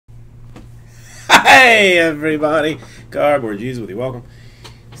Hey everybody, Cardboard Jesus with you. Welcome.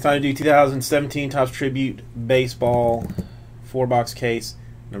 It's time to do 2017 Topps Tribute Baseball 4-box case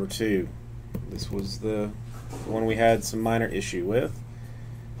number 2. This was the one we had some minor issue with.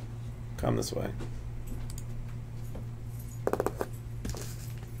 Come this way.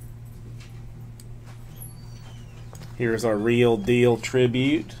 Here's our real deal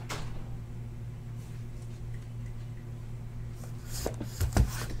tribute.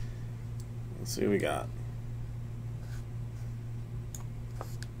 Let's see what we got.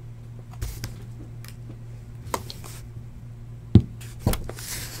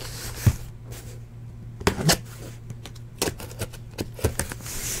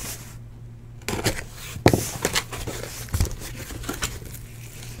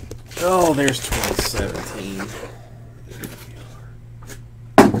 Oh, there's 2017.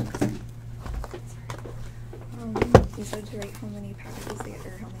 You said to write how many packages they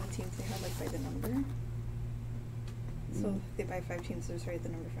or how many teams they had, like by the number. So if they buy 5 teams, just write the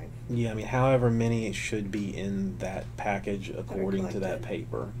number 5. Yeah, I mean, however many it should be in that package according to that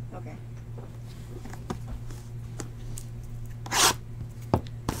paper. Okay.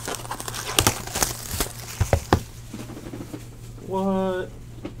 What?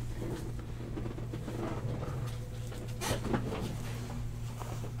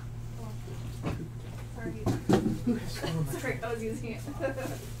 Sorry, I was using it.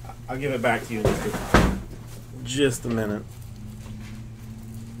 I'll give it back to you in just a minute.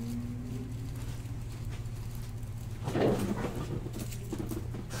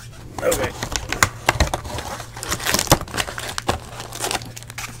 Okay.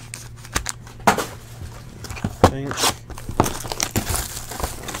 I'm just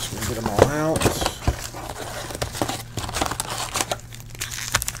gonna get them all out.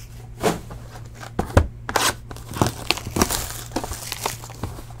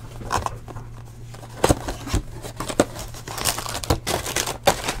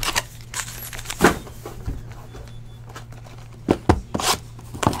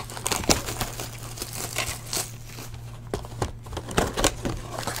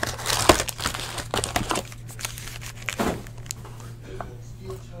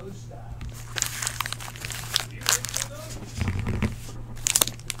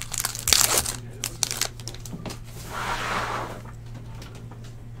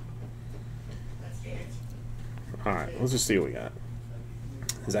 Alright, let's just see what we got.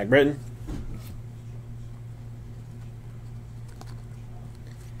 Zach Britton.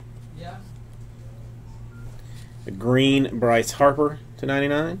 Yeah. The green Bryce Harper to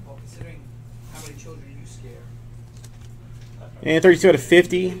 99. Well, considering how many children you scare. And 32 out of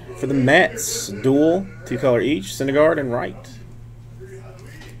 50 for the Mets. Dual, 2-color each, Syndergaard and Wright.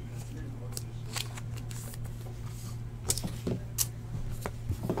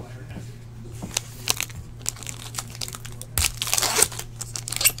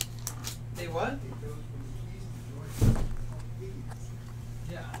 What?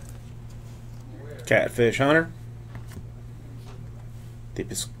 Yeah. Catfish Hunter.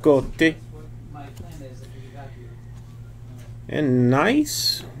 Tipiscotti. And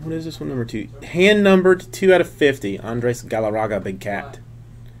nice. What is this one? Number 2. Hand numbered 2 out of 50. Andres Galarraga, Big Cat.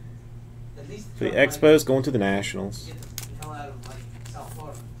 For the Expos going to the Nationals.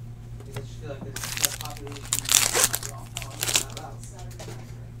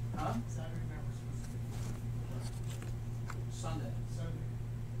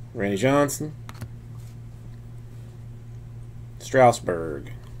 Randy Johnson.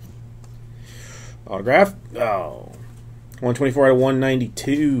 Strasburg. Autograph. Oh. 124 out of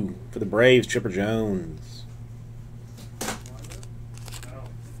 192 for the Braves, Chipper Jones.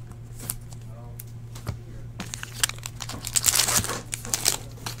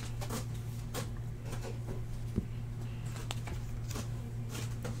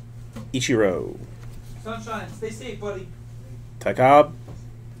 Ichiro. Sunshine, stay safe, buddy. Ty Cobb.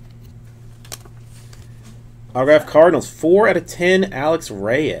 Autograph Cardinals, 4 out of 10, Alex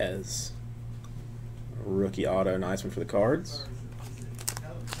Reyes. Rookie auto, nice one for the Cards.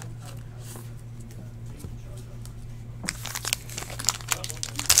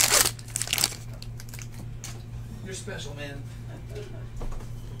 You're special, man.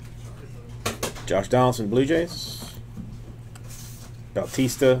 Josh Donaldson, Blue Jays.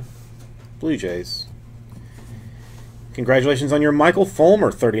 Bautista, Blue Jays. Congratulations on your Michael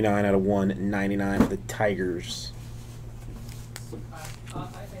Fulmer, 39 out of 199 for the Tigers. I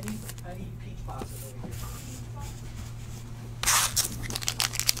need peach pasta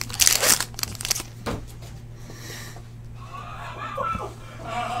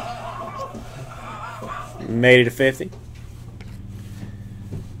Made it to 50.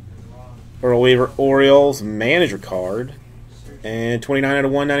 Earl Weaver Orioles manager card. And 29 out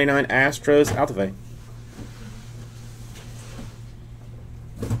of 199 Astros Altuve.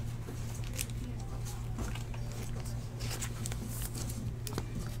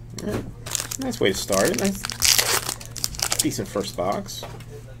 Right. Nice way to start it. Nice, decent first box.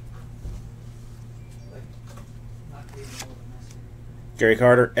 Gary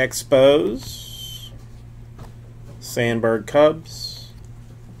Carter Expos. Sandberg Cubs.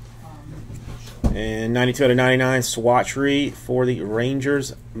 And 92 out of 99 swatchery for the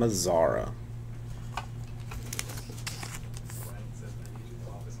Rangers Mazzara.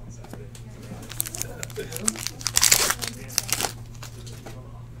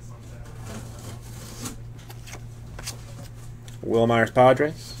 Will Myers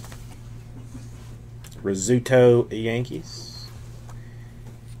Padres. Rizzuto Yankees.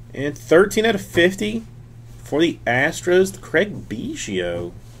 And 13 out of 50 for the Astros, Craig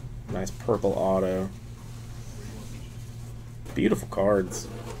Biggio. Nice purple auto. Beautiful cards.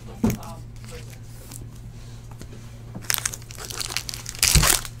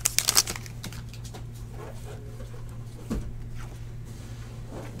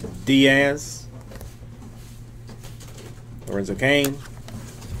 Diaz. Lorenzo Cain.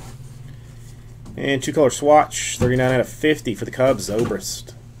 And two-color swatch, 39 out of 50 for the Cubs,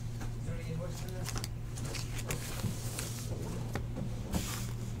 Zobrist.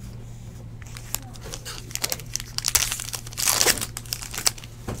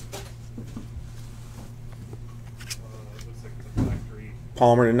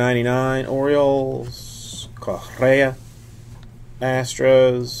 Palmer to 99, Orioles. Correa,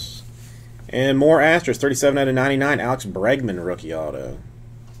 Astros. And more Astros, 37 out of 99, Alex Bregman, rookie auto.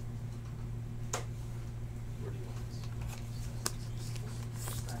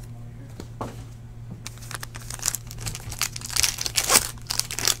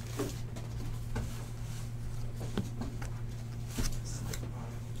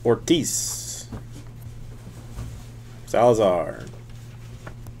 Ortiz. Salazar.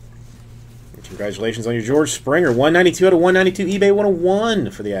 Congratulations on your George Springer. 192 out of 192, eBay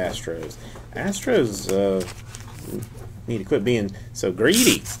 101 for the Astros. Astros need to quit being so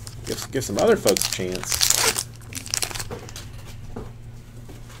greedy. Give some other folks a chance.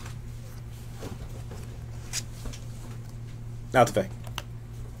 Altuve.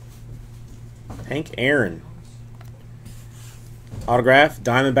 Hank Aaron. Autograph,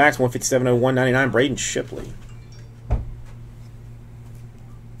 Diamondbacks, 157 out of 199, Braden Shipley.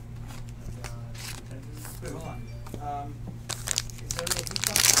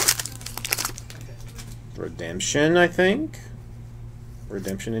 Redemption, I think.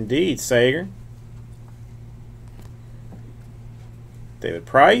 Redemption indeed. Sager. David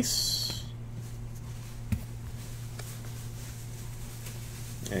Price.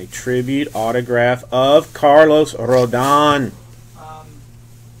 A tribute autograph of Carlos Rodon.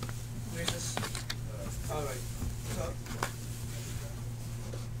 Where's this? All right.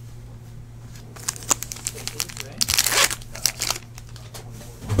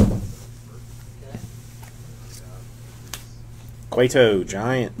 Cueto,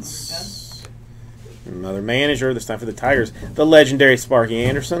 Giants. Another manager, this time for the Tigers. The legendary Sparky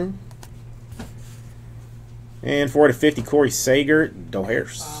Anderson. And 4 to 50, Corey Sager,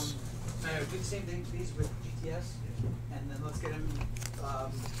 Dohers. Now, do the same thing, please, with GTS. And then let's get him,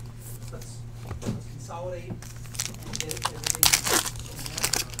 let's consolidate and get everything.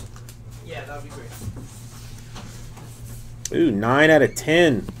 Yeah, that would be great. Ooh, 9 out of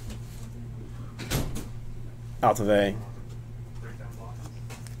 10. Altuve.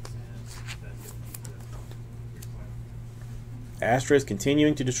 Astros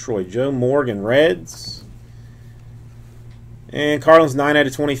continuing to destroy. Joe Morgan, Reds. And Cardinals 9 out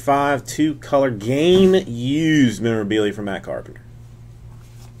of 25. Two-color game used memorabilia from Matt Carpenter.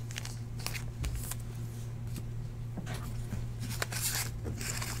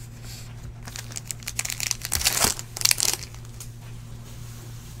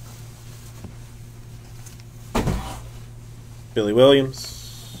 Billy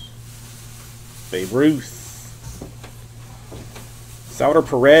Williams. Babe Ruth. Salvador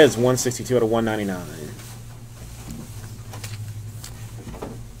Perez, 162 out of 199.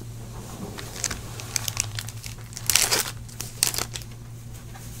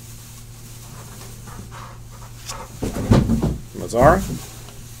 Mazzara.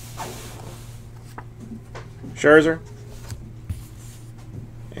 Scherzer.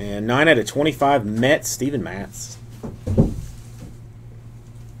 And 9 out of 25 Mets, Steven Matz.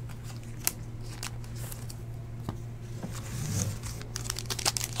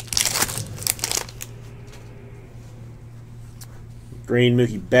 Green,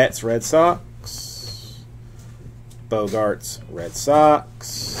 Mookie Betts, Red Sox. Bogarts, Red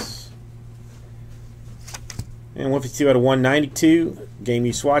Sox. And 152 out of 192. Game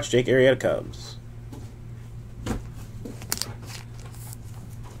you swatch, Jake Arrieta, Cubs.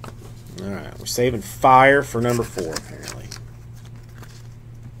 Alright, we're saving fire for number 4, apparently.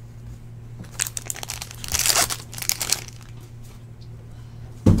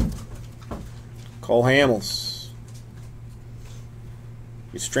 Cole Hamels.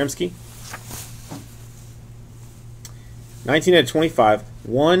 Yastrzemski. 19 out of 25.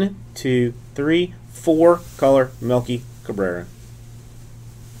 1, 2, 3, 4 color Melky Cabrera.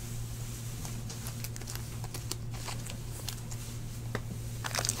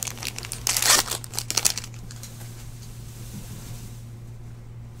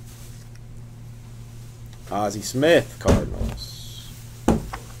 Ozzie Smith, Cardinals.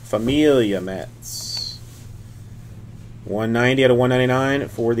 Familia, Mets. 190 out of 199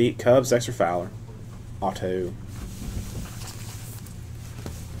 for the Cubs, Dexter Fowler. Auto.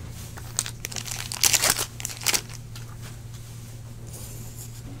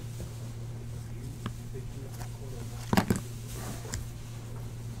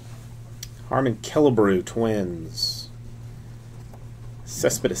 Harmon Killebrew, Twins.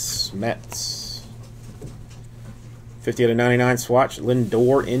 Cespedes, Mets. 50 out of 99 swatch,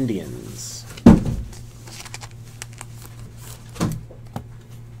 Lindor, Indians.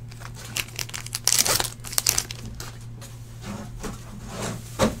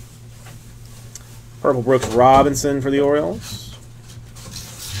 Purple Brooks Robinson for the Orioles.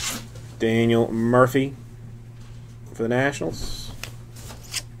 Daniel Murphy for the Nationals.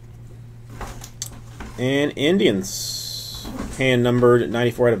 And Indians. Hand numbered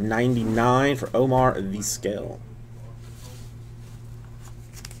 94 out of 99 for Omar Vizquel.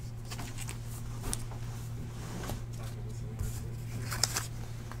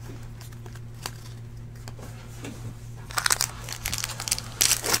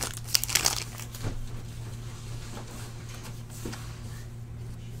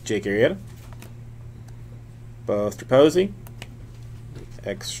 Jake Arrieta. Buster Posey.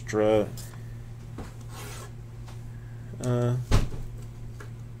 Extra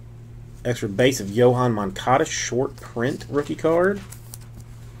base of Johan Moncada, short print rookie card.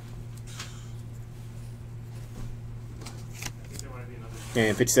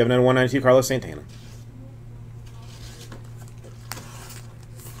 And 57 out of 192, Carlos Santana.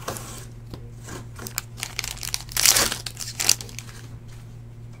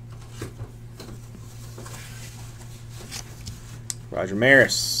 Roger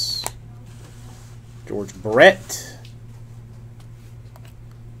Maris. George Brett.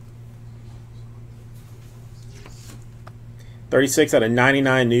 .36 out of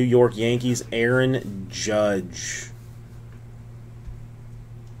 99, New York Yankees, Aaron Judge.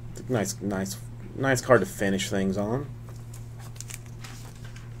 Nice card to finish things on.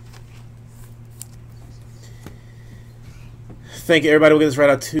 Thank you, everybody. We'll get this right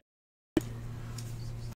out to